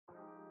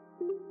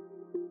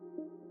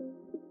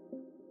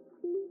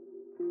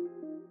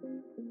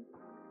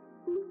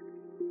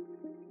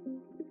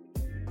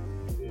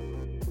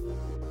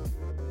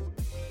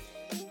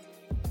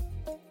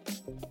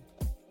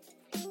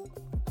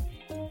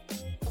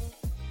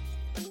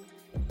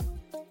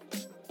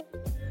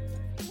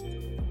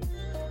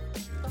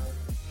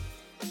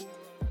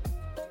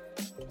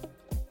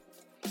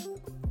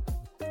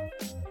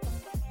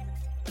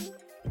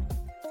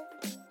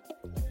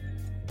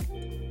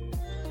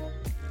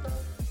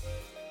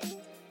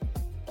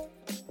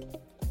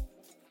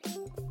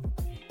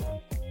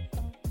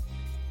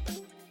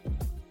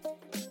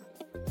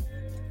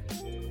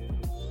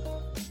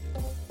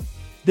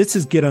This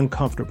is Get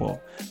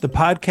Uncomfortable, the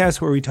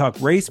podcast where we talk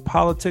race,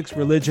 politics,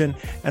 religion,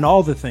 and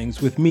all the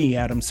things with me,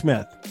 Adam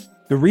Smith.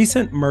 The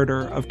recent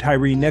murder of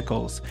Tyre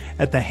Nichols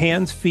at the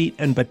hands, feet,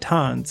 and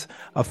batons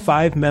of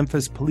 5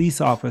 Memphis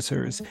police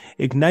officers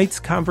ignites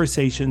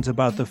conversations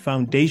about the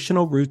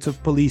foundational roots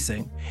of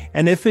policing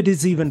and if it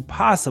is even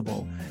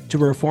possible to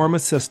reform a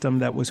system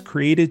that was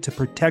created to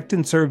protect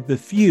and serve the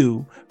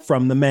few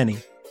from the many.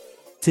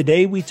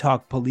 Today, we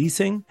talk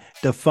policing,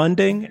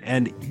 defunding,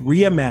 and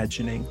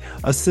reimagining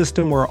a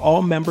system where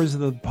all members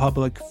of the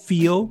public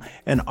feel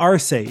and are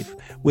safe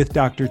with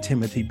Dr.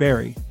 Timothy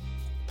Berry.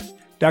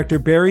 Dr.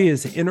 Berry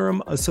is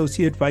Interim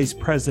Associate Vice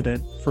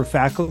President for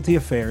Faculty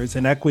Affairs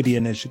and Equity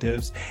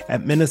Initiatives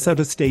at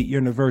Minnesota State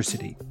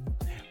University.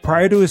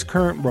 Prior to his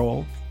current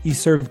role, he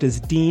served as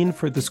Dean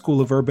for the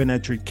School of Urban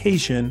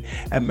Education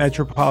at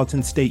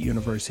Metropolitan State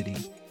University.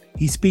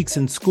 He speaks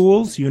in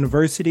schools,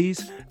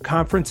 universities,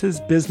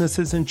 conferences,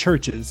 businesses, and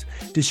churches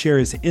to share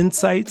his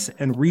insights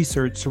and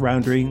research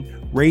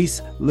surrounding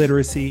race,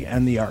 literacy,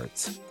 and the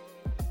arts.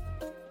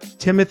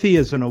 Timothy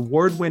is an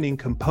award-winning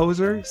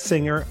composer,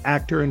 singer,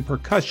 actor, and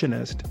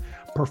percussionist,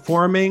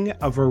 performing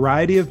a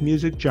variety of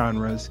music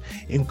genres,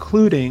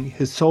 including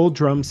his Soul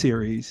Drum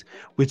series,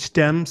 which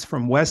stems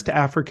from West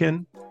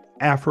African,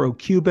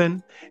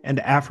 Afro-Cuban, and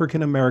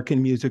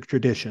African-American music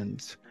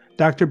traditions.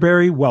 Dr.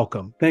 Berry,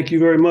 welcome. Thank you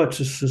very much.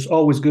 It's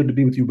always good to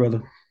be with you,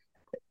 brother.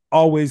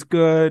 Always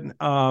good.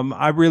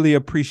 I really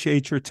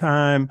appreciate your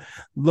time.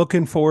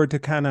 Looking forward to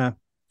kind of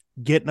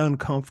getting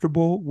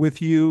uncomfortable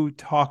with you,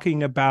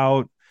 talking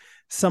about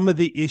some of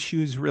the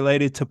issues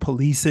related to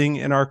policing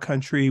in our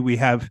country. We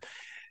have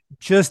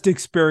just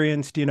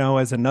experienced,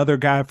 as another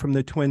guy from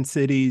the Twin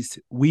Cities,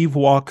 we've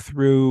walked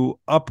through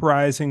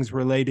uprisings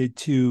related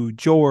to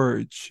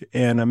George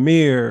and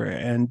Amir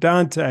and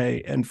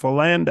Dante and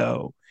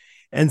Philando.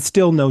 And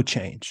still no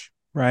change,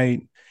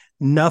 right?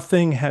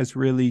 Nothing has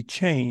really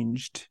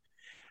changed.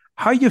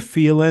 How are you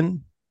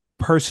feeling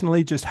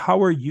personally? Just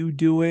how are you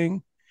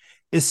doing?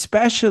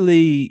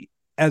 Especially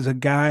as a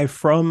guy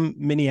from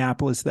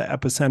Minneapolis, the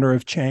epicenter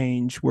of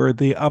change, where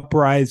the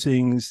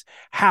uprisings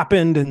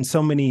happened and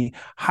so many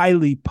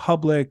highly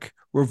public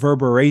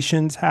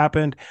reverberations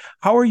happened.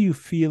 How are you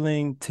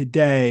feeling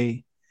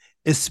today,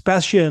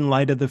 especially in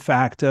light of the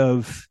fact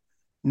of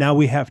now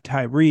we have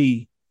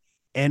Tyre,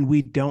 and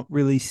we don't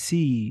really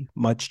see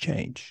much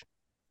change?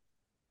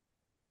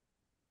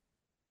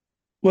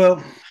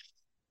 Well,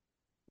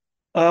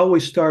 I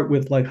always start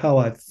with how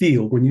I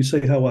feel. When you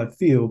say how I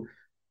feel,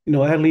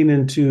 I lean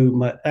into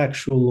my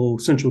actual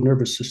central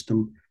nervous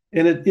system.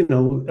 And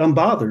I'm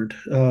bothered.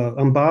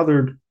 I'm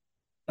bothered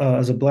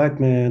as a Black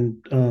man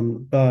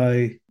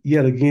by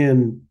yet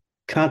again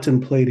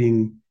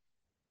contemplating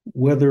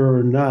whether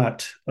or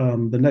not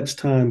the next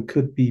time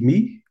could be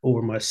me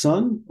or my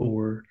son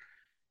or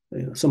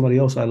somebody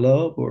else I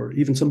love, or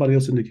even somebody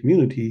else in the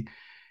community.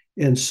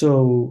 And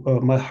so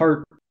my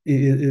heart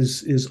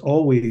is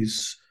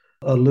always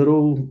a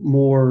little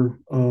more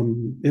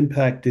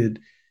impacted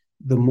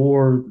the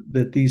more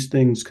that these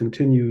things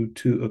continue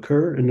to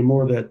occur and the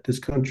more that this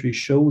country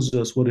shows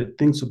us what it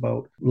thinks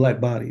about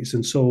Black bodies.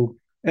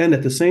 And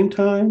at the same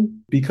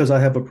time, because I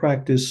have a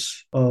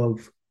practice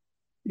of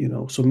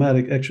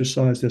somatic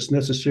exercise that's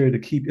necessary to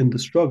keep in the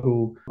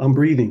struggle, I'm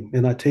breathing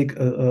and I take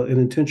an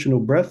intentional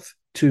breath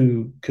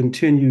to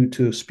continue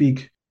to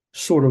speak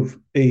sort of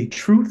a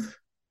truth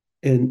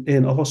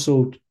and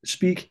also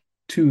speak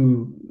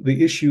to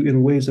the issue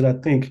in ways that I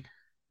think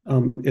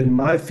in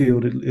my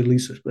field, at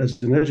least as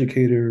an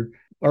educator,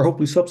 are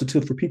hopefully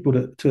substantive for people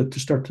to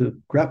start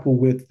to grapple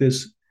with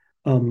this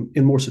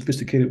in more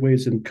sophisticated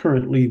ways than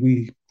currently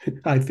we,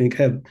 I think,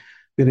 have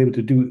been able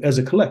to do as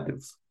a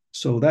collective.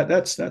 So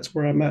that's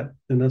where I'm at,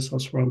 and that's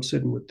where I'm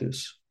sitting with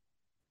this.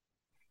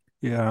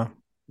 Yeah.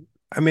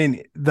 I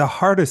mean, the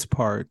hardest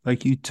part,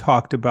 like you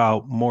talked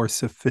about more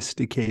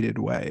sophisticated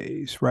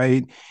ways,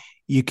 right?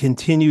 You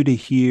continue to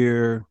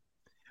hear,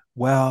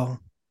 well,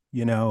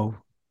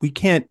 we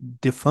can't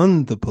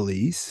defund the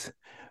police.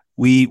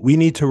 We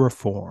need to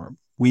reform.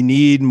 We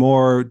need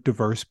more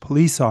diverse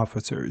police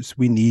officers.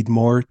 We need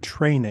more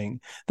training.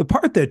 The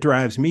part that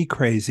drives me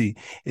crazy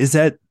is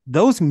that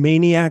those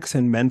maniacs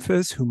in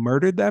Memphis who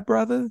murdered that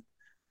brother,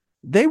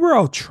 they were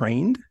all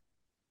trained.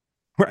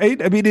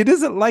 Right? I mean, it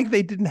isn't like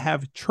they didn't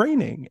have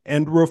training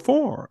and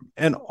reform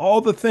and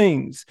all the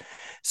things.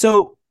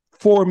 So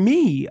for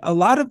me, a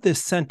lot of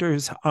this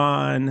centers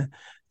on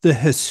the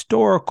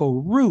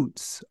historical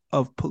roots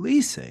of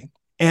policing.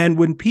 And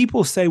when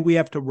people say we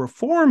have to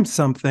reform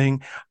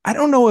something, I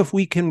don't know if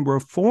we can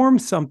reform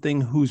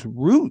something whose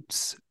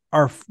roots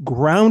are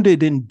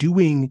grounded in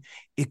doing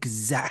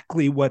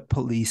exactly what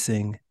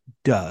policing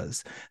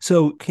does.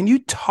 So can you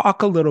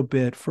talk a little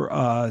bit for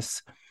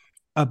us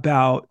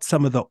about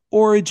some of the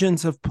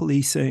origins of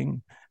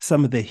policing,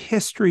 some of the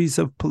histories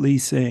of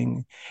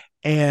policing,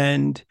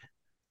 and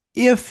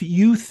if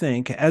you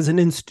think as an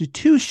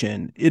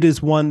institution it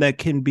is one that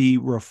can be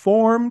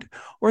reformed,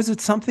 or is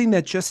it something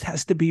that just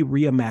has to be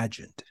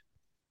reimagined?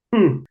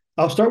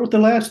 I'll start with the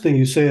last thing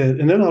you said,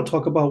 and then I'll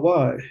talk about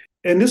why.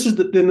 And this is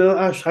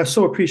I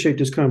so appreciate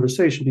this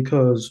conversation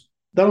because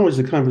not only does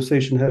the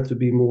conversation have to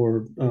be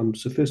more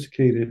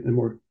sophisticated and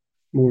more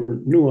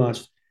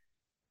nuanced,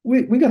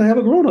 we got to have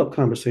a grown-up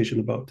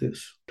conversation about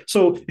this.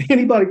 So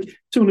anybody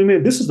tuning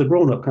in, this is the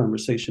grown-up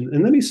conversation.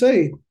 And let me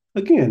say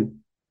again,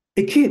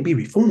 it can't be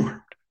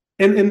reformed.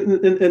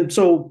 And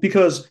so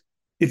because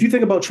if you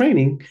think about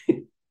training,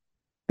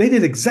 they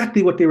did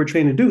exactly what they were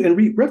trained to do.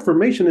 And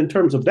reformation in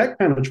terms of that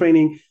kind of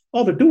training,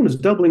 all they're doing is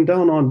doubling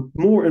down on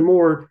more and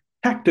more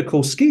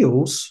tactical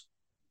skills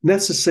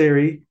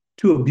necessary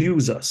to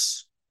abuse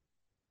us.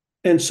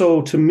 And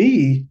so to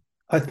me,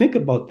 I think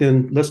about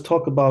then, let's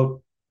talk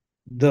about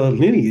the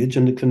lineage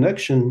and the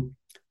connection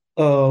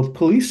of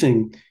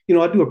policing.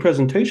 I do a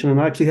presentation and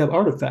I actually have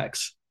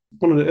artifacts.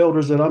 One of the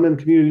elders that I'm in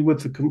community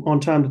with on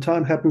time to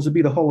time happens to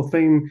be the Hall of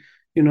Fame,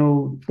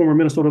 former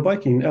Minnesota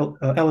Viking,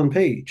 Alan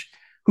Page,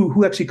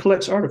 who actually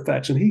collects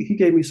artifacts. And he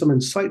gave me some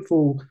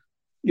insightful,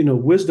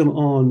 wisdom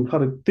on how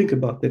to think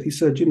about that. He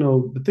said,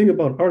 the thing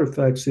about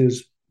artifacts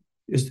is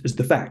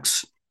the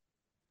facts.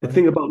 The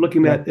thing about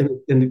looking at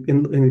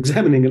and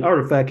examining an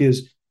artifact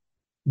is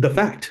the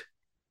fact.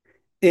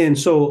 And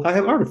so I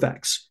have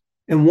artifacts.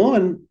 And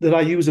one that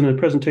I use in a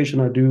presentation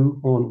I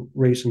do on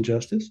race and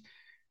justice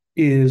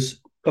is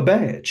a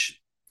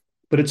badge,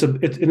 but it's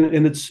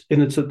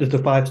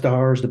the 5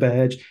 stars, the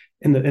badge,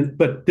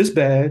 but this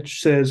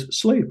badge says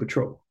slave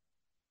patrol,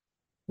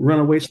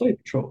 runaway slave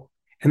patrol,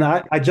 and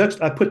I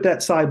put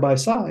that side by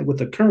side with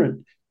the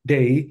current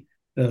day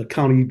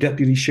county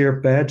deputy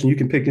sheriff badge, and you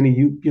can pick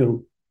any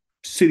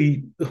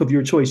city of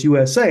your choice,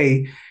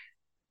 USA,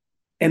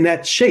 and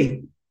that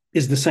shape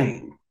is the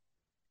same.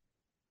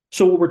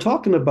 So what we're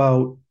talking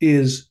about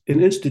is an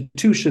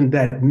institution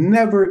that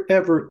never,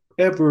 ever,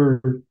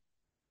 ever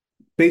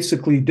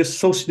basically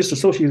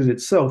disassociated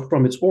itself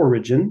from its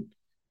origin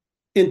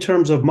in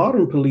terms of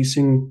modern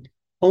policing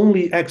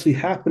only actually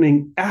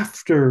happening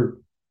after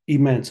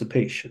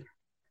emancipation,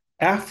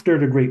 after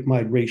the Great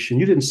Migration.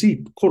 You didn't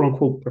see quote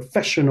unquote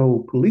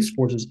professional police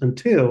forces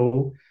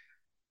until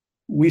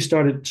we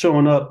started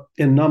showing up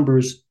in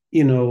numbers,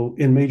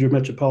 in major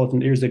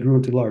metropolitan areas that grew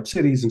into large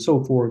cities and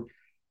so forth.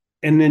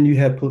 And then you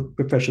had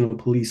professional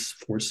police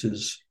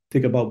forces.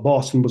 Think about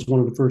Boston was one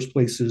of the first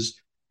places,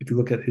 if you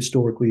look at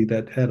historically,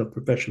 that had a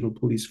professional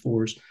police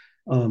force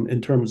in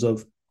terms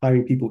of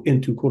hiring people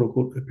into quote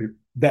unquote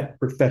that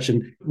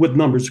profession, with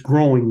numbers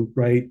growing,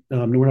 right?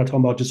 We're not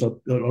talking about just a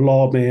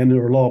lawman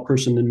or a law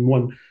person in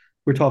one.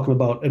 We're talking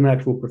about an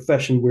actual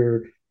profession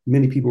where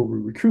many people were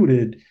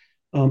recruited.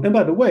 And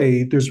by the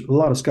way, there's a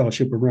lot of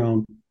scholarship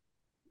around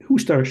who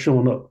started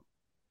showing up.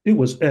 It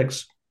was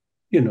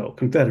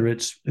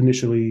Confederates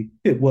initially.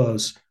 It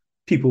was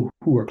people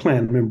who are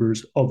Klan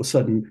members all of a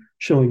sudden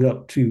showing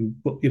up to,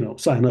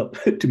 sign up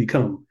to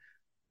become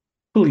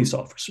police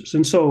officers.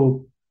 And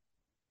so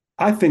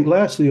I think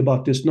lastly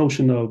about this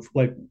notion of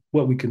like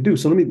what we can do.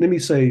 So let me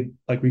say,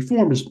 like,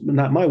 reform is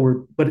not my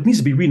word, but it needs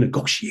to be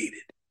renegotiated.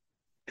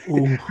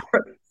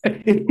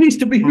 It needs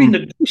to be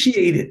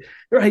renegotiated,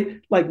 right?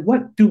 Like,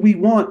 what do we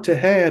want to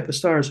have as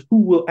far as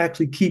who will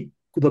actually keep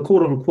the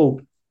quote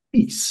unquote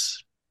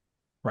peace?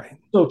 Right.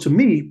 So to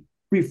me,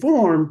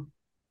 reform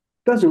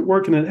doesn't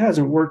work, and it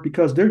hasn't worked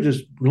because they're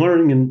just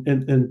learning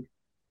and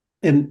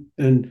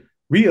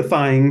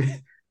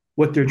reifying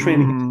what their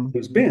training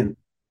has been.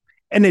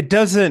 And it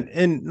doesn't,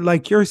 and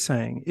like you're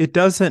saying, it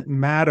doesn't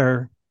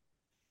matter.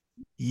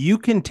 You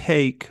can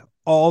take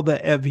all the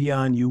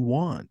Evian you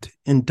want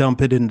and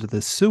dump it into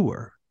the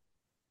sewer.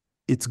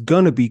 It's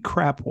going to be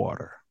crap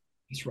water.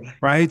 That's right.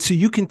 Right. So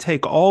you can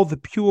take all the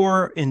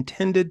pure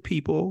intended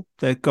people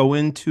that go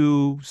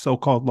into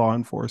so-called law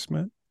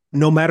enforcement,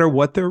 no matter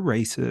what their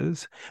race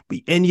is,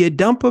 and you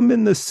dump them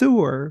in the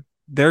sewer,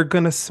 they're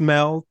going to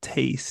smell,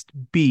 taste,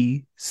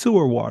 be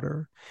sewer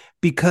water,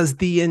 because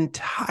the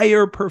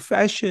entire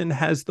profession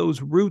has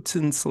those roots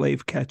in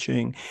slave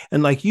catching.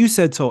 And like you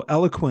said so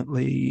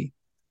eloquently,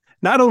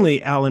 not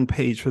only Alan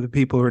Page, for the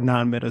people who are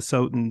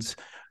non-Minnesotans,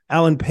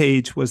 Alan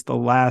Page was the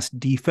last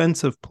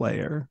defensive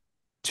player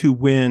to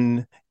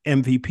win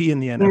MVP in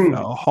the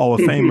NFL, Hall of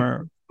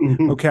Famer.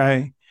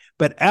 Okay.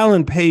 But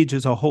Alan Page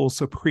is a whole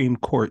Supreme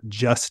Court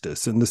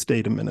justice in the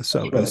state of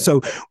Minnesota. Right. So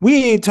we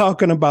ain't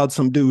talking about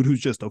some dude who's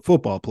just a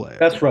football player.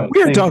 That's right.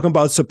 We're talking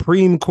about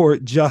Supreme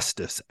Court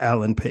Justice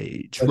Alan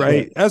Page, That's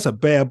right? That's a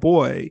bad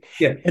boy.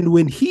 Yeah. And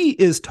when he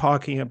is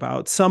talking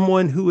about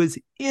someone who is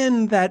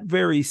in that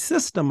very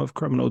system of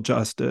criminal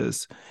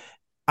justice,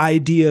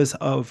 ideas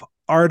of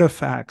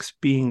artifacts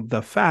being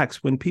the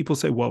facts, when people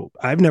say, well,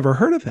 I've never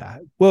heard of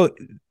that. Well,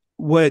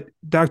 what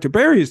Dr.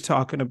 Berry is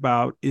talking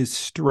about is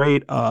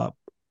straight up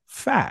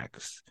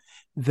facts,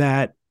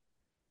 that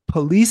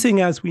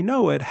policing as we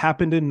know it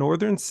happened in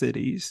northern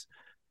cities,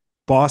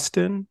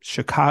 Boston,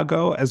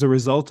 Chicago, as a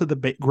result of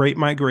the Great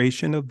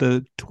Migration of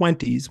the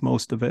 20s,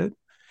 most of it,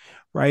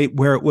 right?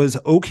 Where it was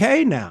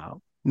okay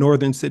now,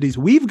 northern cities,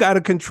 we've got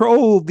to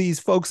control these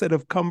folks that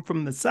have come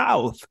from the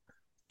South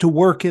to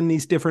work in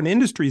these different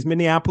industries,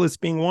 Minneapolis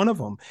being one of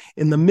them,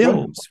 in the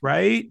mills,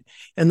 right?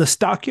 And the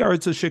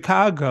stockyards of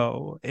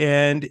Chicago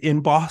and in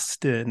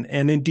Boston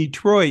and in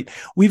Detroit.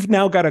 We've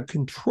now got to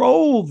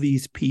control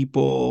these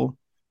people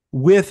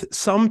with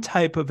some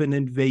type of an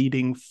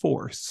invading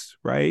force,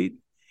 right?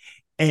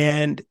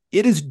 And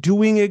it is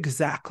doing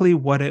exactly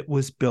what it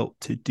was built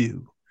to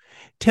do.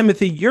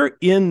 Timothy, you're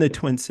in the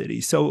Twin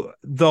Cities. So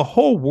the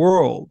whole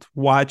world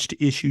watched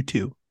issue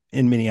 2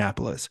 in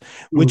Minneapolis,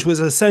 which was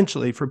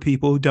essentially, for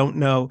people who don't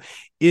know,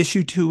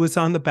 issue 2 was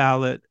on the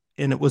ballot,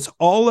 and it was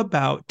all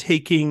about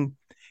taking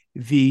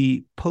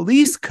the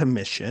police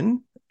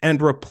commission and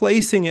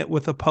replacing it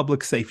with a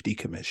public safety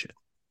commission,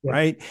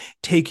 right?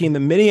 Taking the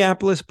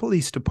Minneapolis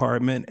Police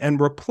Department and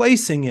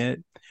replacing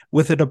it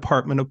with a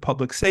Department of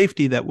Public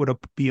Safety that would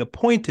be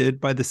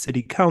appointed by the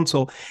city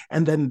council,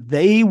 and then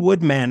they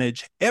would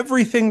manage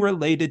everything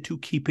related to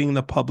keeping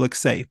the public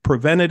safe,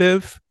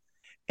 preventative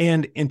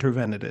and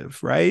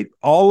interventive, right?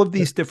 All of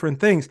these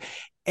different things.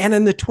 And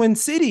in the Twin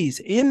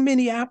Cities, in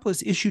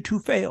Minneapolis, issue 2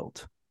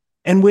 failed.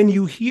 And when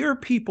you hear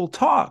people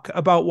talk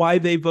about why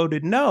they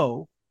voted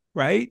no,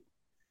 right?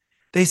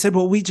 They said,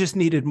 well, we just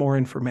needed more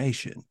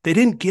information. They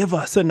didn't give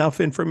us enough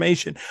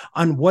information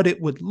on what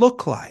it would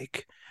look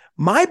like.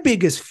 My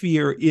biggest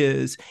fear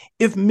is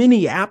if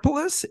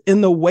Minneapolis,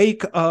 in the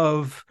wake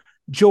of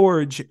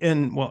George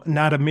and, well,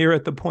 not Amir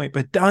at the point,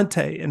 but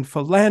Dante and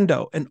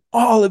Philando and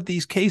all of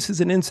these cases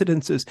and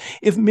incidences,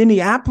 if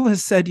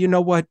Minneapolis said, you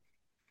know what,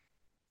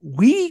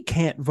 we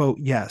can't vote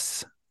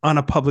yes on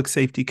a public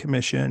safety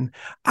commission,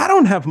 I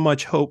don't have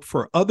much hope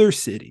for other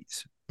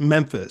cities,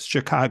 Memphis,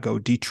 Chicago,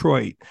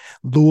 Detroit,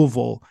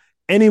 Louisville,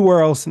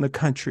 anywhere else in the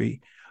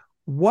country.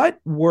 What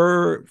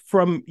were,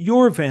 from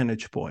your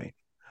vantage point,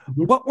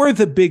 what were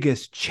the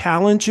biggest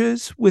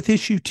challenges with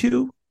issue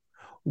 2?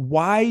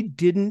 Why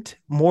didn't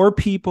more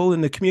people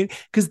in the community,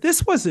 because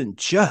this wasn't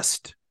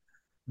just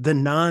the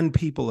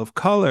non-people of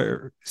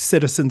color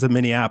citizens of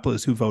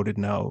Minneapolis who voted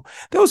no.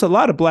 There was a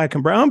lot of Black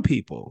and brown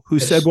people who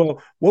said, well,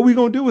 what are we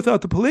going to do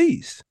without the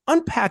police?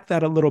 Unpack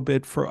that a little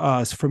bit for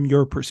us from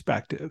your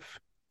perspective.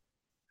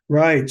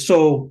 Right.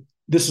 So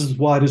this is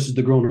why this is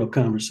the grown-up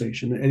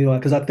conversation. And,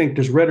 because I think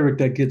there's rhetoric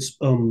that gets,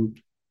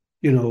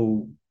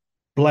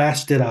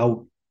 blasted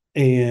out,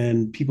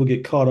 and people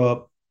get caught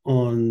up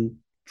on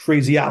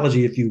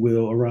phraseology, if you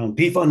will, around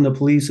defund the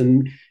police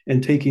and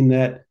taking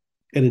that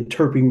and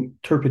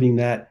interpreting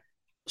that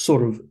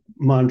sort of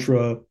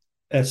mantra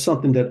as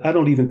something that I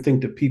don't even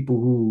think that people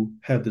who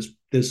have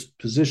this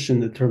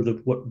position in terms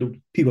of what the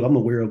people I'm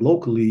aware of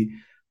locally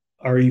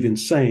are even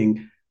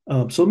saying.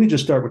 So let me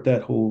just start with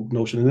that whole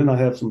notion, and then I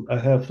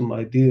have some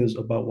ideas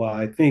about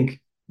why I think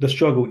the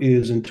struggle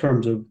is in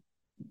terms of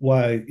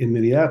why in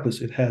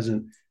Minneapolis it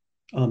hasn't,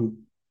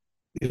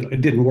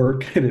 it didn't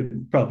work, and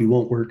it probably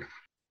won't work.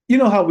 You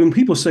know how when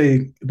people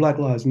say Black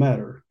Lives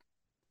Matter,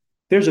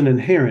 there's an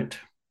inherent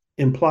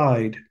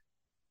implied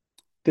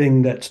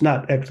thing that's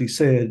not actually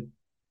said,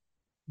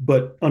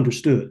 but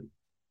understood.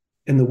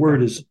 And the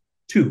word is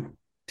too,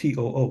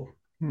 T-O-O.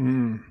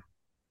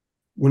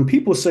 When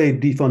people say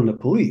defund the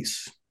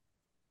police,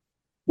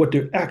 what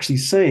they're actually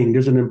saying,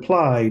 there's an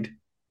implied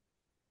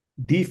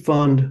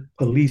defund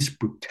police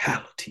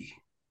brutality.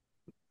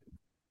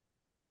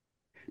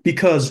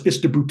 Because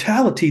it's the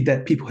brutality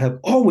that people have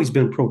always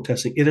been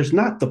protesting. It is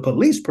not the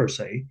police per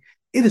se.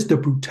 It is the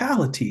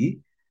brutality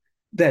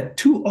that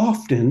too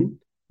often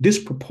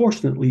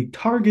disproportionately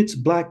targets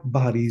Black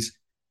bodies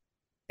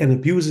and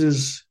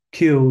abuses,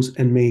 kills,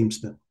 and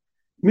maims them.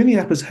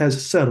 Minneapolis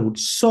has settled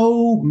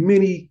so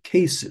many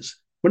cases.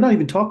 We're not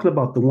even talking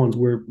about the ones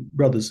where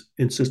brothers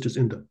and sisters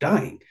end up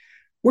dying.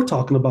 We're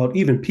talking about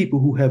even people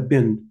who have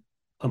been,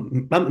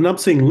 and I'm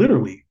saying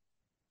literally,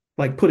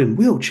 like put in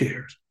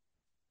wheelchairs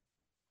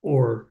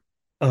or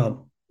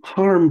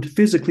harmed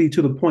physically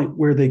to the point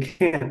where they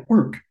can't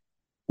work,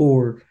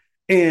 or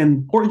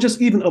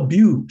just even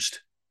abused.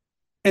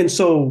 And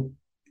so,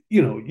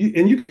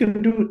 you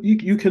can do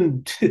it. You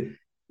can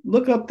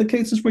look up the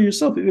cases for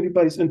yourself if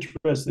anybody's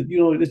interested.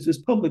 It's this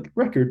public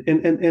record,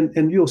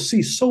 and you'll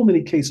see so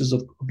many cases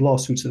of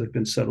lawsuits that have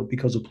been settled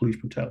because of police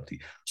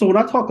brutality. So when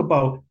I talk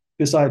about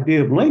this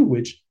idea of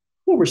language,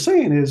 what we're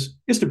saying is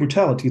it's the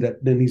brutality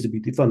that needs to be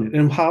defunded.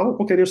 And how?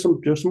 Okay, there's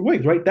some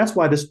ways, right? That's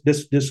why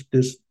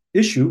this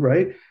issue,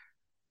 right?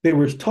 They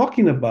were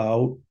talking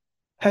about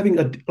having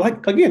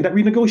again that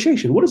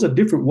renegotiation. What is a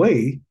different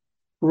way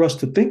for us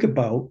to think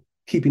about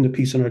keeping the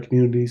peace in our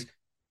communities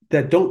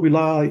that don't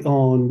rely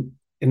on,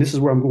 and this is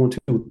where I'm going to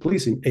with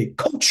policing, a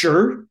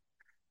culture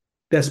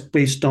that's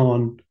based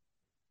on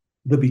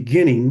the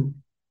beginning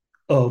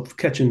of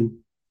catching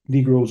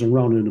Negroes and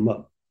rounding them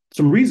up.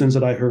 Some reasons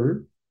that I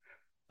heard,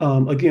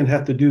 again,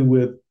 have to do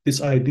with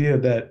this idea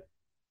that,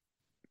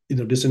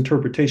 this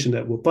interpretation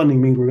that, well,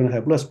 funding means we're going to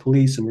have less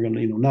police and we're going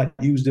to, not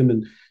use them,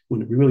 and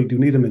when we really do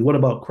need them. And what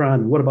about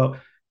crime? And what about,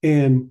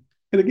 and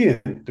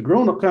again, the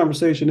grown-up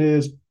conversation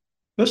is,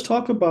 let's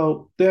talk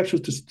about the actual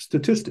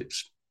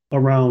statistics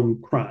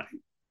around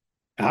crime.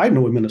 I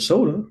know in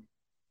Minnesota,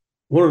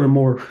 one of the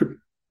more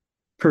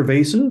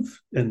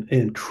pervasive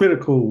and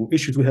critical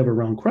issues we have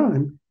around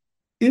crime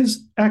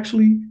is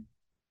actually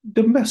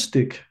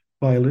domestic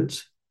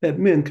violence that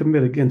men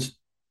commit against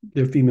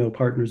their female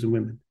partners and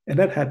women. And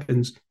that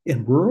happens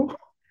in rural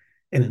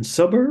and in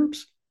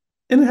suburbs,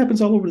 and it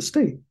happens all over the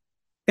state.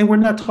 And we're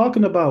not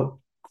talking about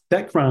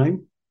that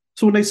crime.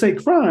 So when they say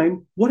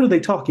crime, what are they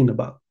talking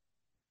about?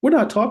 We're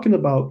not talking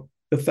about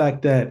the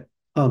fact that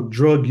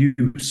drug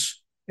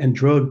use and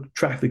drug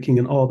trafficking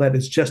and all that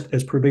is just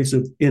as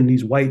pervasive in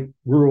these white,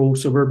 rural,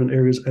 suburban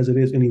areas as it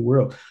is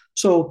anywhere else.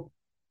 So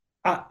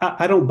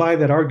I don't buy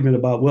that argument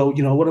about, well,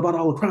 what about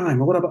all the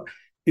crime? Or what about,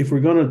 if we're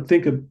going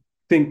to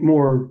think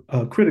more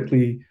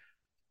critically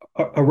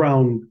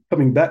around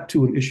coming back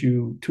to an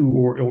issue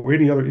or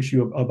any other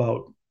issue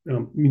about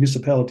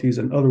municipalities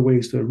and other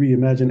ways to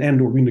reimagine and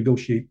or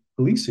renegotiate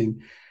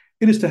policing,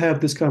 it is to have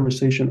this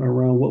conversation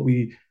around what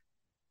we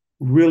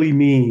really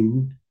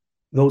mean,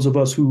 those of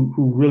us who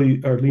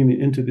really are leaning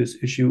into this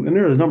issue. And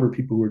there are a number of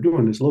people who are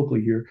doing this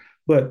locally here,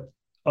 but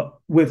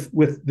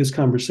with this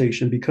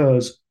conversation,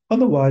 because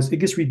otherwise it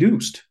gets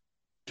reduced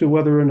to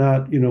whether or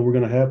not, we're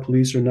going to have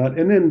police or not.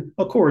 And then,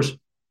 of course,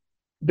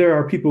 there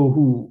are people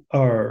who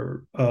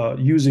are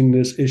using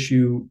this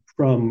issue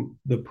from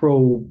the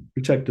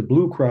pro-protect the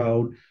blue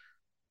crowd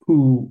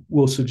who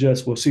will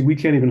suggest, well, see, we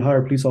can't even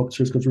hire police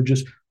officers because we're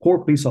just poor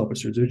police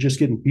officers. They're just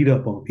getting beat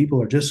up on.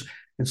 People are just,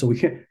 and so we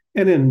can't.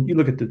 And then you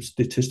look at the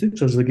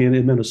statistics, as again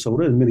in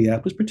Minnesota and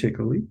Minneapolis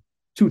particularly,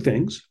 two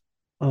things.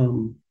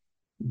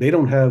 They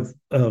don't have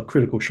a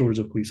critical shortage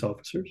of police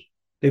officers.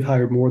 They've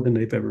hired more than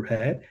they've ever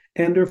had,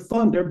 and their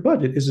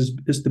budget is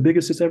the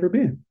biggest it's ever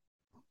been.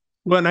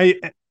 Well,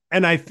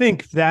 and I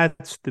think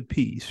that's the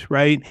piece,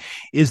 right?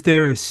 Is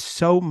there is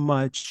so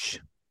much,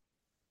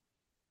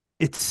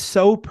 it's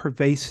so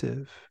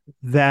pervasive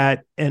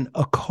that and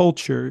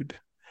accultured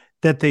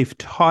that they've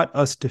taught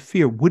us to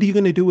fear. What are you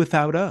going to do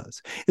without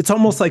us? It's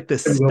almost like the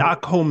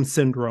Stockholm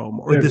syndrome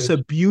or this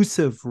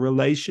abusive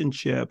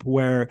relationship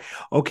where,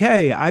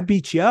 okay, I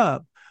beat you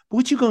up, but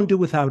what you going to do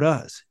without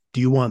us?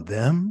 Do you want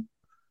them?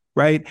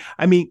 Right?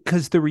 I mean,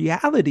 because the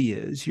reality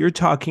is you're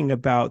talking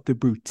about the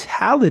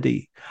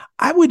brutality.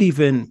 I would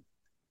even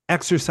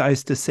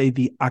exercise to say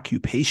the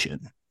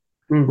occupation,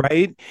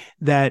 right?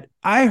 That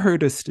I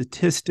heard a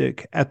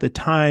statistic at the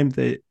time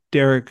that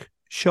Derek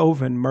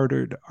Chauvin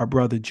murdered our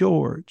brother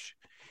George,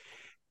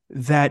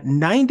 that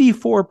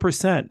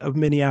 94% of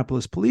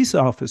Minneapolis police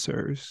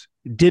officers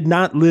did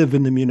not live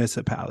in the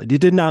municipality,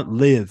 did not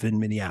live in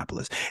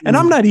Minneapolis. And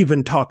I'm not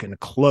even talking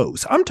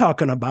close. I'm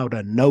talking about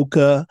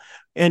Anoka.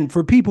 And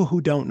for people who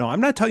don't know,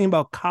 I'm not talking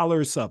about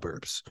collar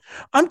suburbs.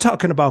 I'm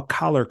talking about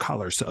collar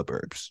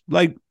suburbs,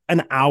 like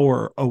an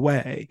hour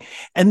away.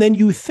 And then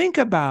you think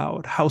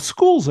about how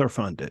schools are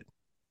funded.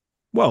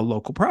 Well,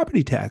 local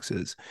property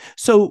taxes.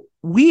 So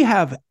we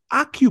have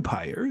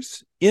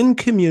occupiers in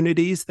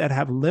communities that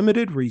have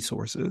limited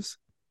resources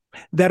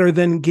that are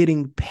then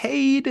getting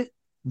paid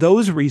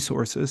those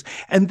resources,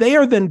 and they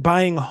are then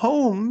buying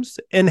homes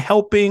and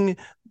helping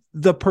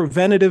the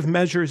preventative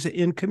measures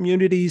in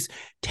communities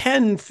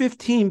 10,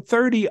 15,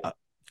 30,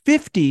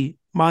 50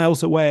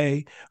 miles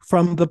away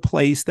from the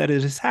place that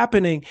it is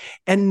happening.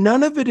 And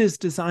none of it is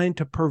designed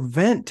to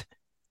prevent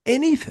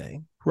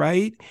anything,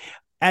 right?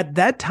 At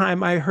that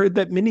time, I heard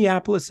that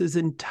Minneapolis's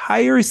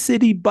entire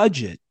city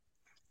budget,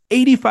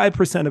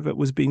 85% of it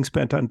was being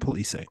spent on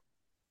policing.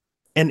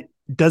 And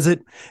does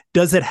it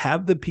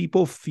have the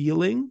people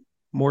feeling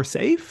more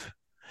safe?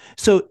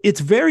 So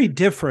it's very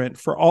different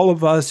for all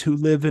of us who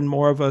live in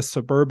more of a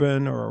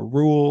suburban or a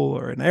rural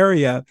or an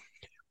area.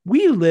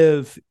 We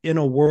live in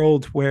a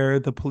world where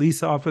the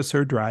police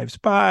officer drives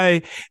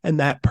by and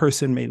that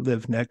person may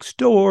live next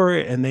door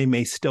and they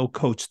may still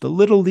coach the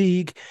Little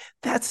League.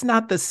 That's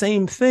not the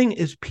same thing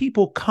as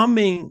people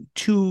coming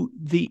to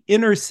the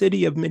inner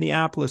city of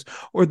Minneapolis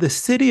or the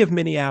city of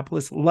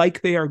Minneapolis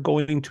like they are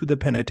going to the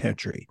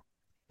penitentiary.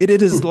 It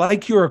is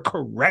like you're a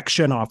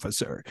correction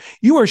officer.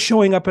 You are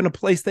showing up in a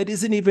place that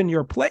isn't even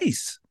your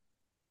place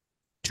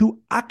to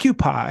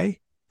occupy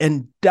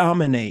and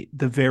dominate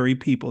the very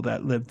people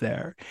that live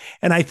there.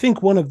 And I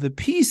think one of the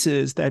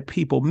pieces that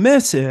people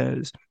miss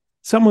is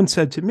someone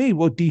said to me,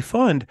 well,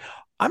 defund.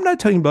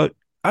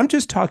 I'm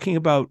just talking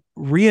about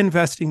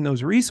reinvesting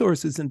those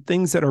resources in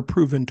things that are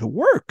proven to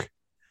work?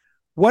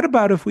 What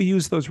about if we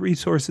use those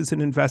resources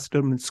and invested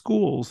them in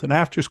schools and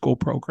after-school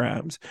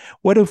programs?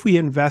 What if we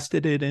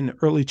invested it in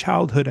early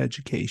childhood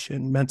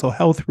education, mental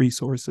health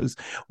resources?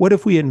 What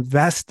if we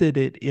invested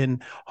it in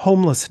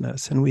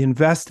homelessness and we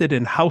invested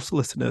in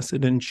houselessness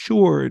and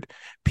ensured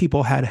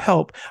people had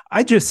help?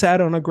 I just sat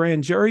on a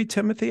grand jury,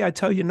 Timothy, I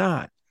tell you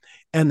not.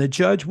 And the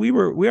judge, we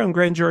were on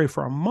grand jury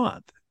for a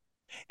month.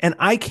 And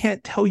I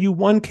can't tell you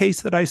one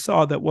case that I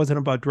saw that wasn't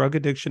about drug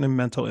addiction and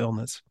mental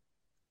illness,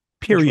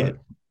 period.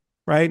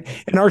 Right.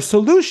 And our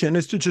solution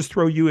is to just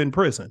throw you in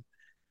prison.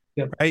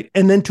 Yep. Right.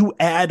 And then to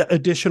add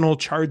additional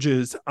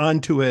charges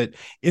onto it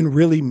in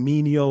really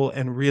menial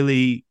and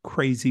really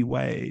crazy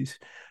ways.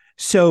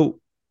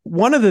 So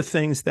one of the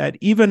things that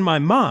even my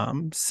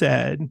mom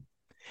said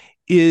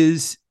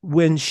is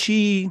when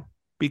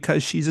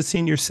because she's a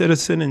senior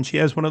citizen and she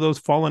has one of those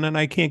fallen and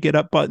I can't get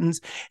up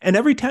buttons. And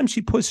every time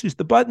she pushes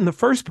the button, the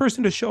first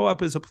person to show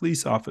up is a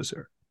police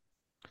officer.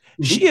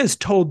 Mm-hmm. She has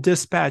told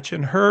dispatch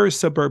in her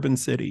suburban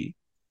city,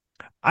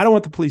 I don't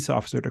want the police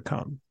officer to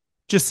come.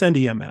 Just send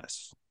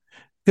EMS.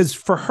 Because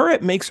for her,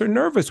 it makes her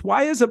nervous.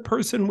 Why is a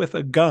person with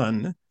a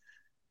gun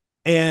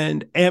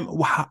and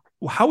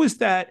how is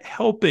that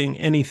helping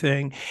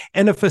anything?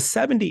 And if a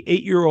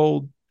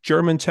 78-year-old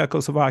German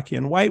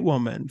Czechoslovakian white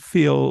woman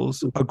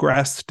feels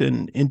aggressed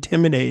and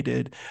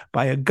intimidated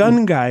by a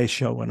gun guy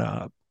showing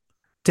up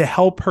to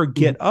help her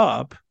get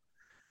up,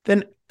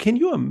 then can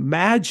you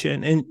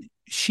imagine? And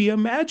she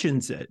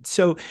imagines it.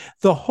 So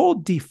the whole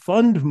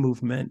defund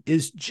movement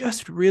is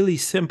just really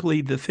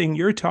simply the thing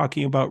you're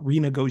talking about,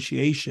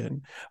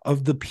 renegotiation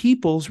of the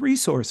people's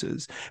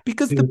resources,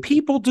 because the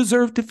people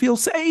deserve to feel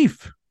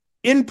safe.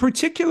 In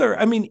particular,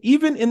 I mean,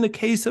 even in the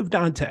case of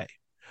Daunte,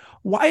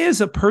 why is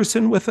a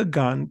person with a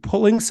gun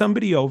pulling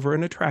somebody over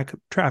in a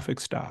traffic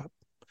stop?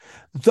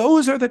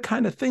 Those are the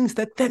kind of things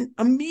that then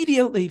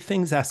immediately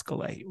things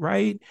escalate,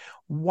 right?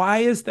 Why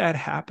is that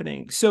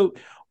happening? So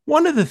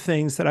one of the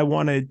things that I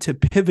wanted to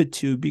pivot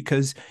to,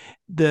 because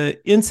the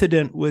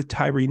incident with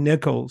Tyre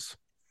Nichols,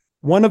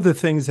 one of the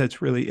things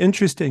that's really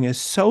interesting is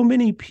so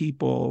many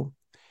people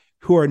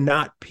who are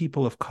not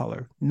people of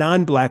color,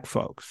 non-Black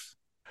folks,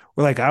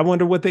 were like, I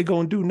wonder what they're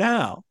going to do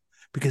now,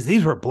 because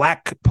these were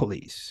Black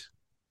police.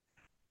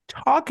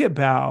 Talk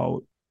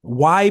about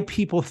why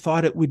people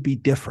thought it would be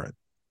different.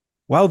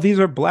 Well, these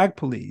are Black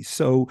police,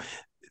 so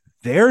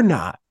they're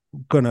not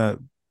going to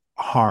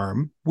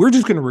harm. We're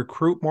just going to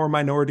recruit more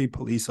minority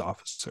police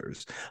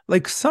officers.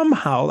 Like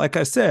somehow, like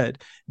I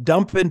said,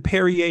 dumping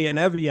Perrier and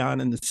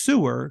Evian in the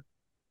sewer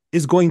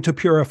is going to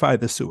purify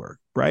the sewer,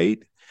 right?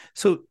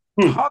 So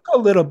talk a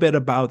little bit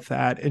about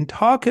that and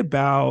talk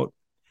about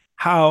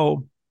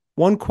how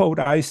one quote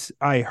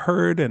I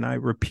heard and I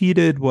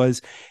repeated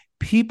was,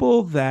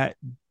 people that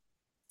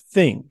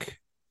think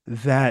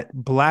that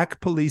Black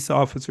police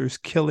officers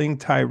killing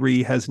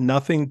Tyre has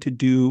nothing to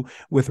do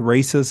with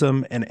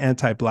racism and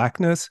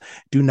anti-Blackness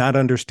do not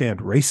understand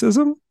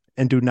racism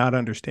and do not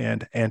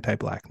understand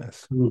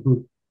anti-Blackness.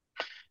 Mm-hmm.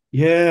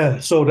 Yeah,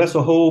 so that's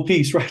a whole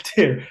piece right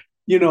there.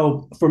 You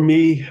know, for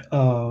me,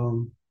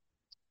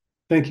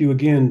 thank you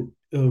again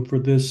for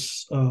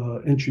this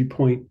entry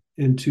point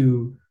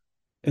into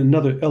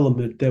another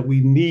element that we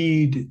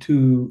need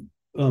to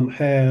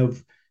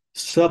have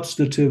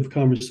substantive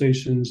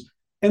conversations.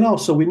 And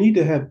also, we need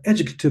to have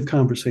educative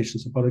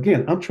conversations about,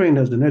 again, I'm trained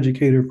as an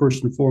educator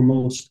first and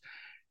foremost.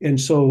 And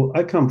so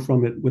I come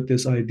from it with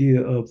this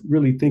idea of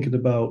really thinking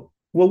about,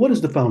 well, what is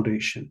the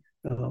foundation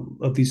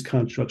of these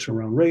constructs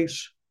around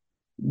race?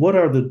 What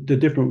are the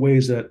different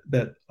ways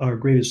that our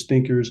greatest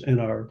thinkers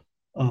and our,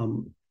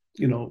 and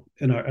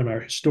our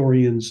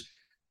historians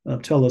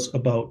tell us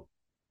about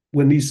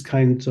when these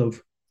kinds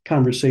of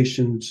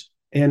conversations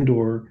and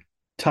or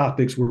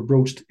topics were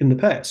broached in the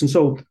past? And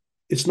so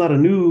it's not a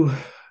new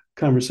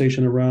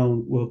conversation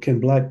around, well, can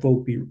Black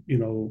folk be,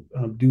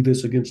 do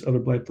this against other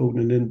Black folk?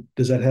 And then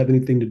does that have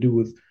anything to do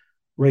with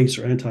race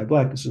or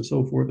anti-Blackness and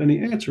so forth? And the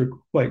answer,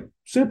 quite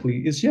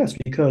simply, is yes,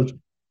 because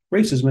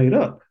race is made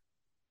up.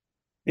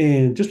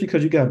 And just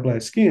because you got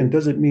Black skin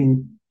doesn't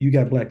mean you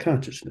got Black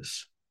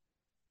consciousness.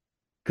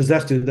 Because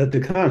that's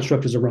the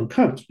construct is around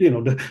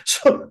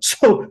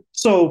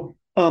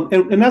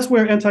and that's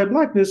where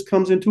anti-Blackness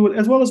comes into it,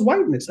 as well as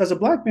whiteness. As a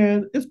Black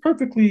man, it's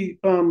perfectly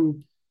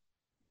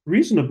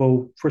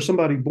reasonable for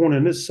somebody born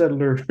in this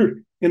settler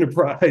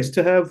enterprise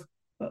to have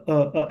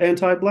an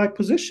anti-Black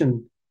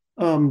position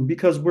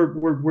because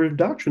we're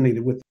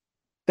indoctrinated with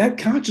that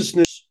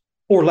consciousness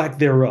or lack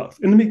thereof.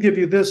 And let me give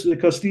you this,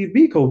 because Steve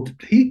Biko,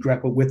 he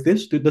grappled with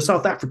this, the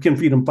South African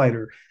freedom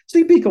fighter.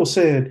 Steve Biko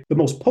said the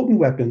most potent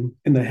weapon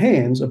in the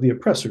hands of the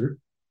oppressor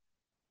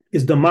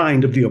is the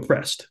mind of the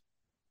oppressed.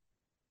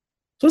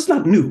 So it's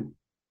not new.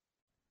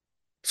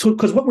 So,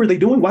 because what were they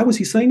doing? Why was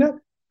he saying that?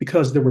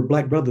 Because there were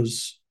Black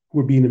brothers who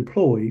were being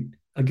employed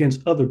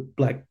against other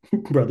Black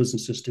brothers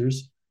and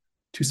sisters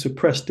to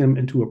suppress them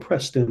and to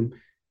oppress them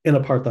in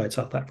apartheid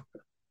South Africa.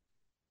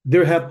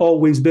 There have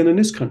always been in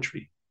this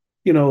country,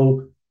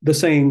 the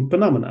same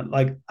phenomenon.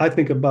 Like I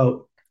think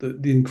about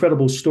the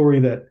incredible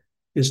story that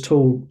is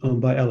told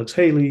by Alex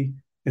Haley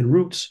and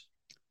Roots.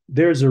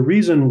 There's a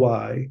reason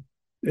why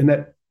in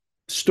that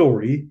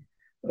story,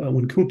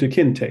 when Kunta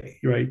Kinte,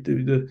 right,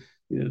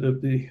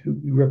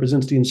 who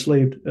represents the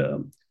enslaved,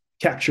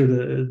 captured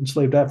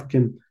enslaved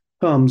African,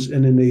 comes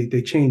and then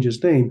they change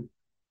his name.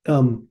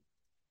 And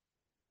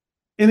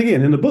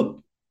again, in the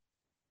book,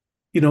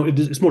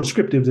 it's more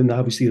descriptive than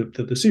obviously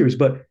the series,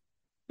 but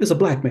there's a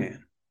black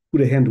man who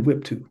they hand the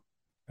whip to.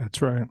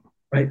 That's right.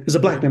 Right? There's a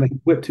black man they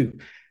whip to.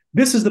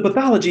 This is the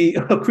pathology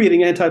of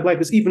creating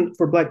anti-blackness, even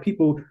for black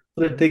people,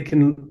 so that they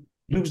can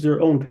lose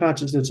their own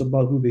consciousness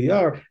about who they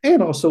are,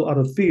 and also out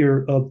of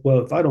fear of,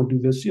 well, if I don't do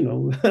this,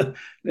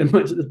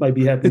 this might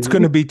be happening. It's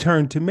going to be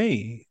turned to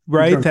me,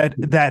 right?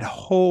 That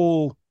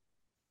whole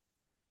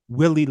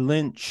Willie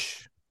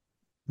Lynch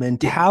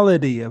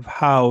mentality of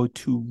how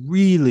to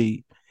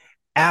really,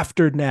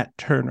 after Nat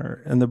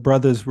Turner and the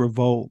Brothers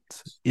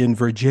Revolt in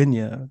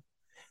Virginia,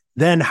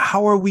 then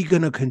how are we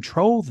going to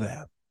control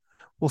them?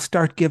 We'll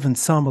start giving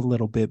some a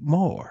little bit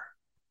more.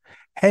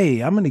 Hey,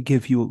 I'm going to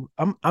give you,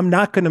 I'm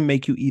not going to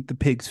make you eat the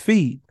pig's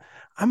feet.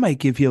 I might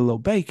give you a little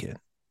bacon.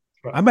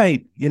 Right. I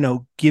might,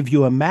 give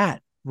you a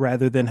mat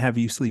rather than have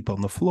you sleep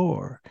on the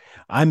floor.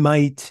 I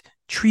might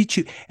treat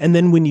you. And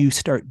then when you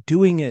start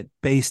doing it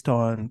based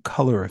on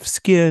color of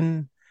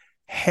skin,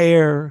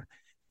 hair,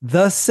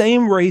 the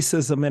same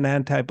racism and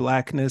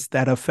anti-blackness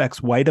that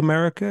affects white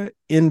America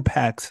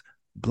impacts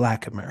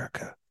Black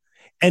America.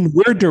 And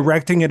we're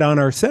directing it on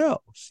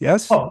ourselves.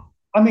 Yes. Oh,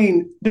 I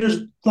mean,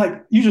 there's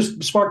you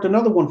just sparked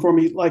another one for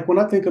me. Like when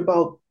I think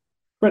about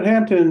Fred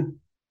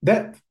Hampton,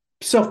 that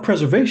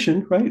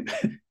self-preservation, right?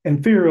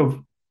 And fear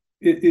of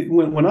it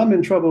when I'm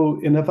in trouble,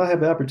 and if I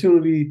have the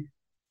opportunity,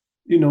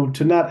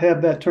 to not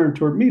have that turned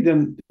toward me,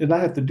 then I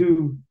have to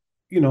do,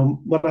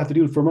 what I have to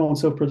do for my own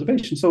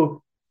self-preservation.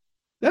 So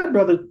that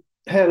brother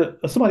had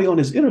somebody on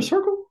his inner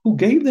circle who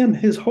gave them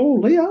his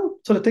whole layout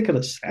so that they could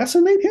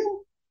assassinate him.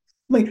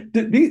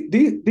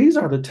 These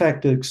are the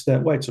tactics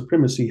that white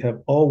supremacy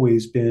have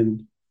always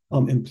been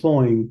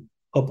employing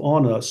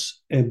upon us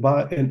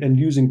and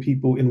using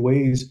people in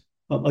ways,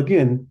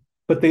 again,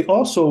 but they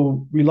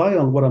also rely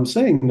on what I'm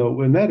saying, though,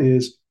 and that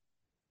is,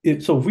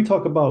 so if we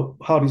talk about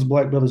how these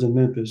Black brothers in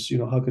Memphis,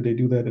 how could they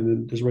do that, and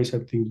then does race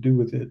have anything to do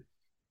with it?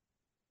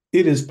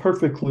 It is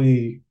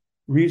perfectly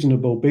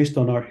reasonable based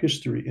on our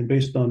history and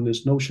based on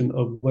this notion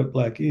of what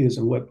Black is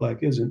and what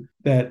Black isn't,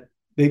 that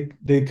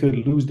they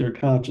could lose their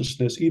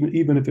consciousness,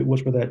 even if it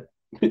was for that,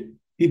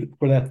 even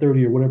for that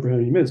 30 or whatever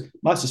many minutes.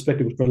 I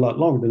suspect it was for a lot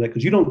longer than that,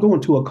 because you don't go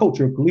into a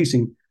culture of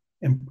policing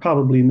and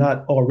probably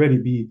not already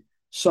be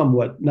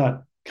somewhat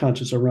not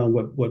conscious around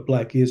what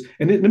Black is.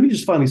 And let me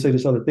just finally say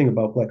this other thing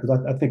about Black,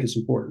 because I think it's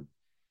important.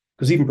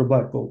 Because even for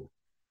Black folk,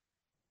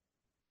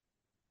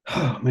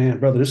 oh man,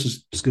 brother, this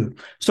is good.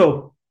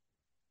 So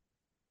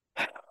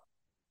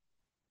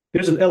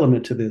there's an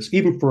element to this,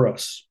 even for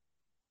us.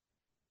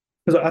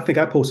 Because I think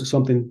I posted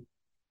something,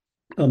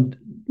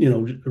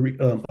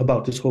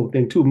 about this whole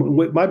thing too.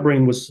 My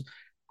brain was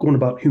going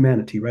about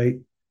humanity, right?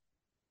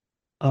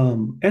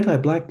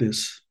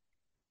 Anti-Blackness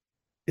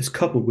is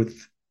coupled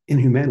with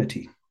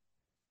inhumanity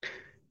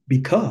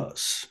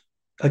because,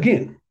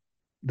 again,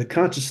 the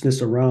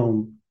consciousness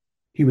around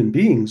human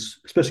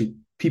beings, especially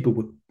people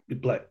with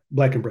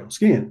black and brown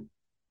skin,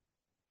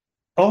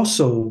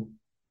 also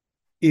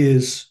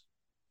is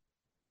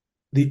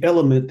the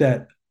element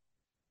that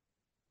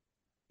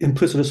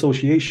implicit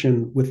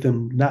association with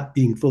them not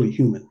being fully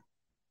human.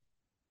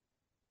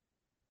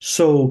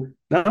 So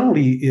not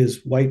only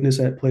is whiteness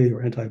at play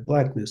or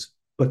anti-Blackness,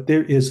 but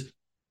there is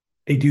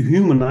a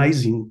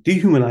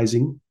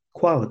dehumanizing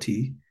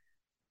quality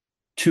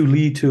to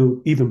lead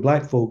to even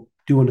Black folk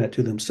doing that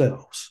to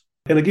themselves.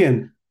 And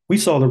again, we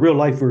saw the real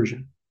life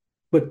version,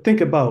 but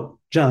think about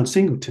John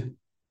Singleton.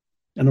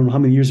 I don't know how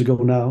many years ago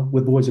now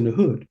with Boys in the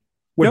Hood,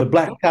 where the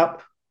black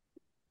cop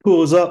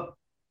pulls up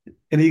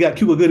and he got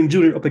Cuba Gooding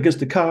Jr. up against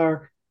the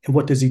car. And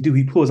what does he do?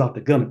 He pulls out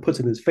the gun and puts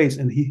it in his face.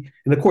 And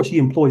of course he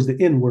employs the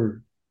N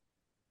word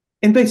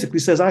and basically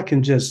says, I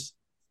can just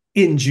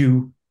end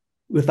you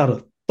without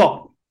a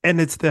thought.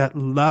 And it's that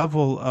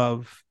level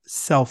of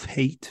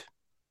self-hate,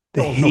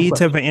 the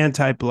hate of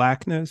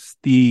anti-Blackness,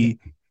 the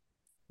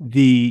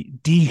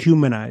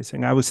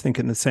dehumanizing. I was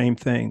thinking the same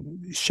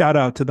thing. Shout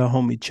out to the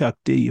homie Chuck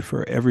D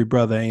for Every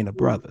Brother Ain't a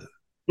Brother.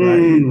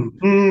 Right?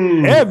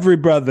 Every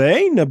brother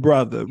ain't a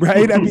brother,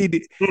 right? I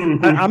mean,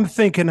 I'm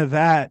thinking of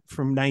that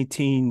from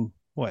 89?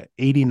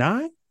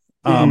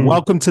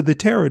 Welcome to the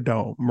Terror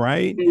Dome,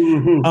 right?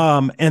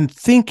 And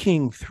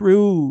thinking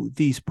through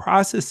these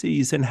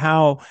processes and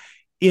how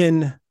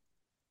in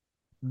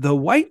the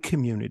white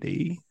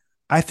community,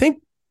 I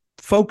think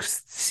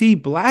folks see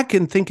Black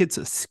and think it's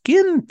a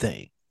skin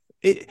thing.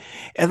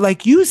 And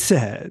like you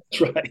said,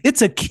 right.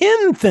 It's a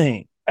kin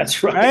thing.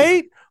 That's right.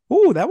 Right?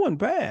 Oh, that wasn't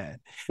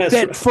bad.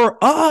 Right. For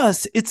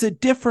us, it's a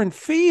different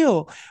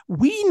feel.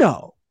 We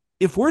know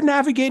if we're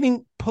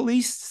navigating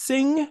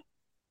policing,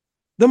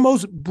 the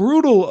most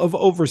brutal of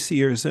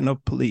overseers and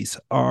of police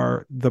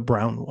are the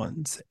brown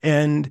ones.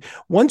 And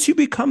once you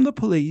become the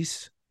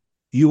police,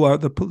 you are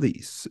the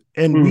police,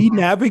 and we Mhm.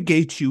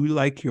 navigate you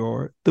like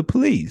you're the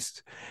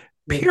police,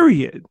 Yeah.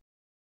 period.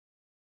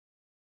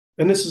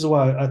 And this is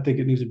why I think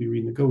it needs to be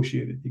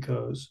renegotiated,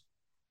 because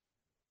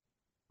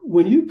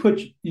when you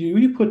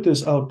put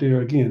this out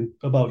there again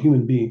about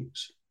human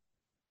beings,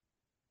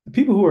 the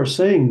people who are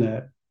saying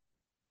that,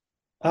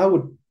 I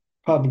would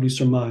probably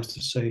surmise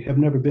to say, have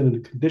never been in a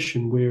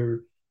condition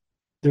where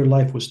their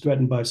life was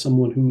threatened by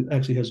someone who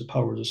actually has the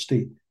powers of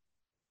state.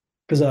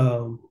 Because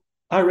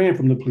I ran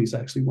from the police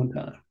actually one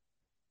time,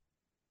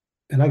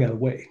 and I got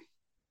away.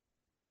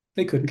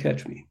 They couldn't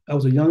catch me. I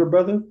was a younger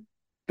brother. In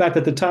fact,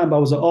 at the time, I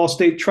was an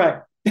all-state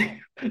track. I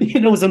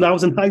was in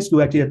high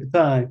school actually at the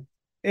time,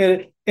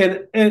 and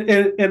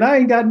I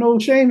ain't got no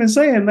shame in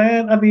saying,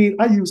 man. I mean,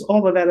 I used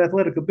all of that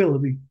athletic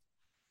ability,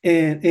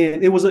 and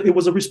it was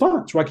a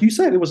response, like you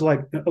said. It was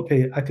like,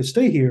 okay, I could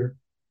stay here.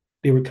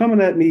 They were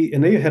coming at me,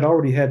 and they had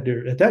already had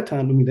their at that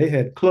time. I mean, they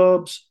had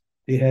clubs,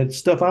 they had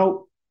stuff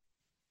out,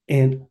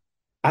 and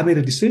I made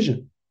a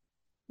decision.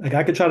 Like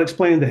I could try to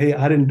explain that, hey,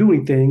 I didn't do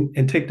anything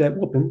and take that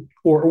whooping,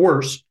 or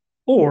worse,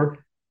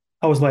 or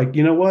I was like,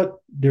 you know what?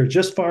 They're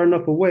just far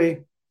enough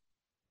away.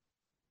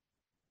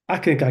 I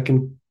think I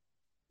can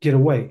get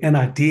away, and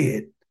I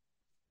did.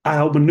 I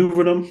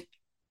outmaneuvered them.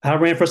 I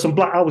ran for some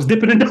block. I was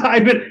dipping and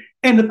diving.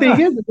 And the thing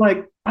is,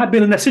 like, I've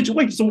been in that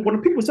situation. So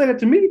when people say that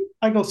to me,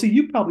 I go, see,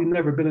 you've probably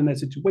never been in that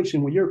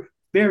situation where your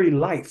very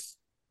life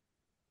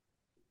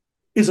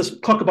is a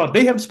talk about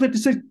they have a split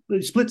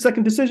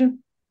second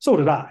decision. So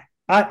did I.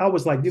 I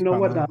was like, you know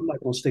what? No, I'm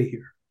not going to stay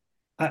here.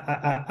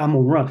 I'm gonna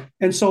run.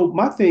 And so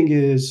my thing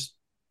is,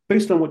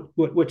 based on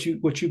what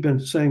you've been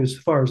saying as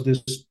far as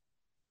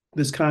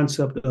this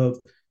concept of,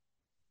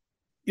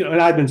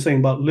 and I've been saying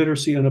about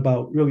literacy and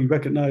about really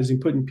recognizing,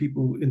 putting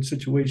people in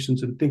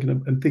situations and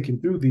thinking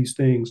through these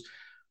things.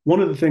 One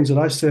of the things that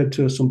I said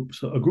to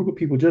a group of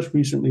people just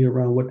recently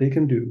around what they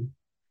can do,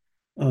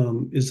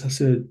 is I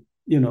said,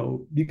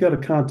 you got to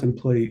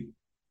contemplate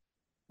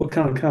what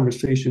kind of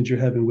conversations you're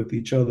having with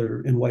each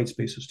other in white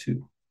spaces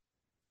too.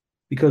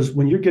 Because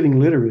when you're getting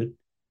literate,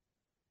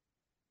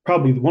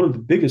 probably one of the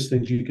biggest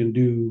things you can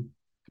do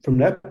from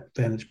that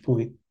vantage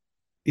point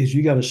is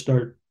you got to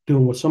start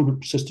doing what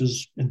some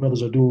sisters and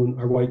brothers are doing,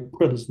 our white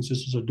brothers and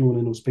sisters are doing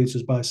in those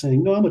spaces, by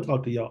saying, no, I'm going to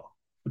talk to y'all. I'm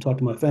going to talk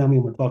to my family.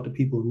 I'm going to talk to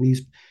people in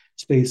these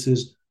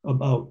spaces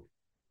about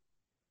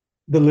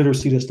the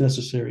literacy that's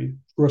necessary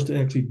for us to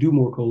actually do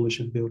more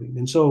coalition building.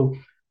 And so,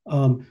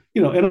 D'Angelo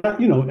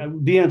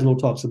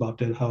talks about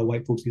that, how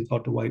white folks need to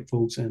talk to white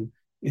folks, and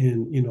I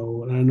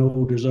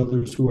know there's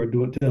others who are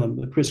doing.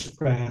 Chris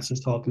Crass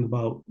is talking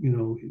about,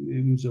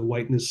 who's a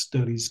whiteness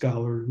studies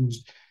scholar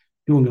who's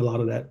doing a lot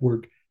of that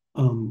work.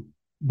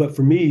 But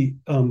for me,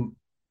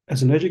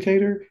 as an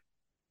educator,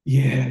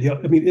 yeah.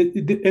 I mean,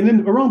 and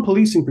then around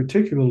policing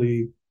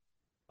particularly,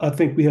 I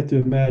think we have to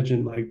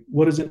imagine, like,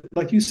 what is it,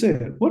 like you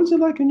said, what is it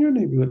like in your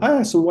neighborhood? I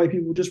asked some white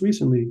people just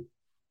recently,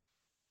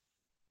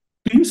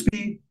 do you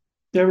speed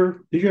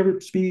ever? Did you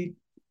ever speed?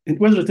 And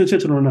whether it's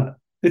intentional or not.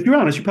 If you're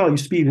honest, you probably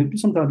speed, and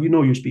sometimes you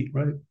know your speed,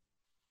 right?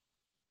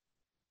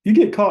 You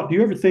get caught. Do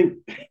you ever think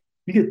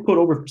you get put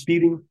over for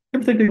speeding?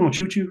 Ever think they're going to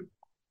shoot you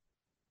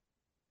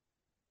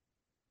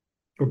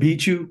or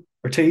beat you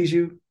or tase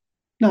you?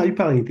 No, you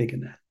probably ain't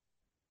thinking that.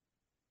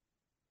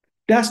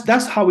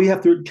 That's how we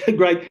have to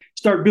right,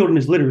 start building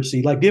this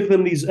literacy. Like, give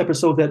them these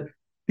episodes that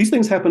these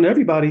things happen to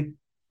everybody.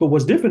 But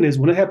what's different is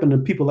when it happened to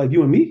people like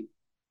you and me,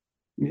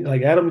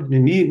 like Adam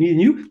and me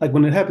and you, like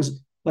when it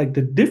happens, like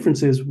the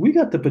difference is we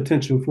got the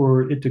potential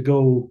for it to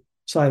go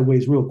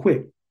sideways real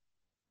quick.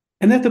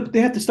 And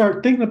they have to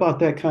start thinking about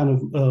that kind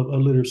of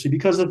literacy,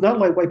 because it's not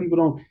like white people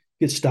don't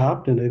get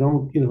stopped and they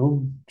don't,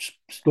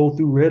 go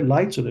through red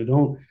lights, or they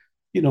don't,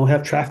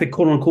 have traffic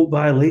quote unquote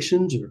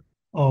violations or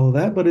all of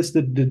that. But it's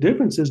the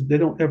difference is they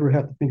don't ever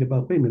have to think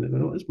about, wait a minute,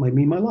 this might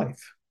mean my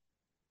life.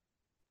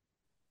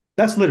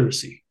 That's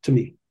literacy to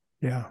me.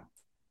 Yeah.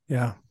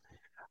 Yeah.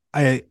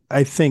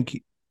 I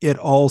think it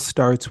all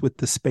starts with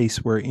the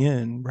space we're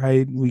in,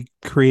 right? We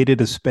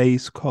created a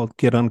space called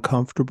Get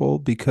Uncomfortable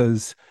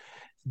because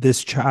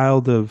this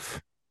child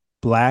of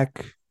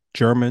Black,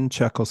 German,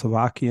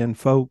 Czechoslovakian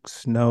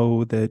folks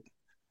know that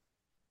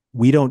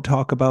we don't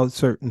talk about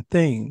certain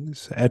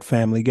things at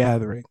family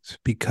gatherings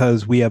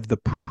because we have the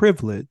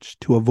privilege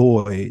to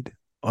avoid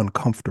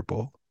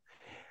uncomfortable.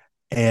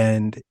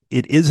 And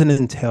it isn't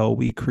until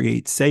we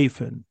create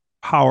safe and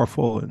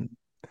powerful and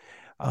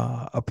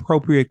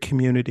appropriate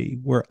community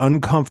where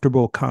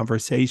uncomfortable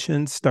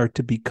conversations start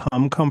to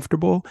become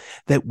comfortable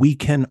that we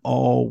can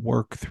all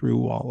work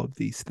through all of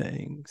these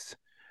things.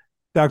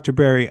 Dr.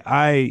 Berry,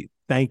 I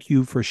thank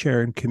you for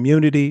sharing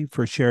community,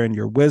 for sharing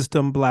your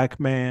wisdom, Black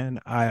man.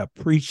 I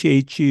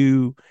appreciate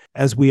you.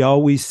 As we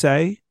always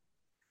say,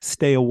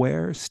 stay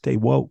aware, stay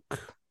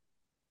woke,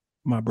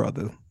 my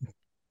brother.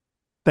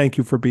 Thank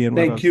you for being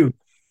with us. Thank you.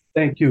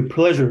 Thank you.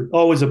 Pleasure.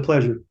 Always a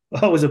pleasure.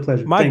 Always a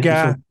pleasure. My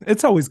guy,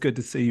 it's always good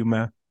to see you,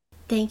 man.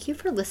 Thank you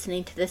for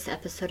listening to this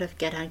episode of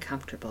Get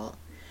Uncomfortable.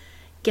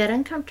 Get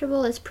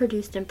Uncomfortable is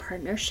produced in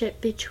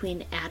partnership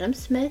between Adam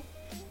Smith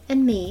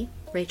and me,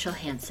 Rachel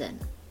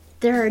Hansen.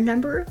 There are a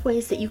number of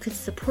ways that you could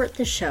support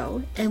the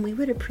show, and we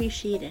would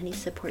appreciate any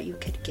support you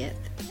could give.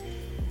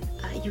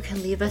 You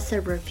can leave us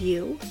a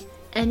review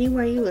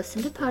anywhere you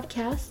listen to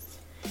podcasts.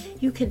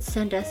 You can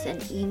send us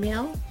an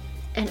email,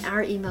 and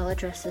our email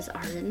addresses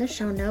are in the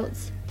show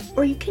notes,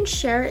 or you can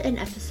share an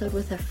episode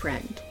with a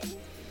friend.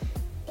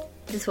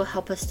 This will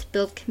help us to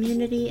build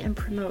community and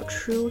promote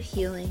true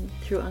healing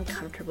through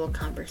uncomfortable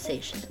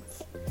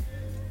conversations.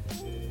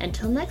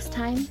 Until next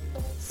time,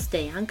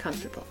 stay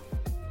uncomfortable.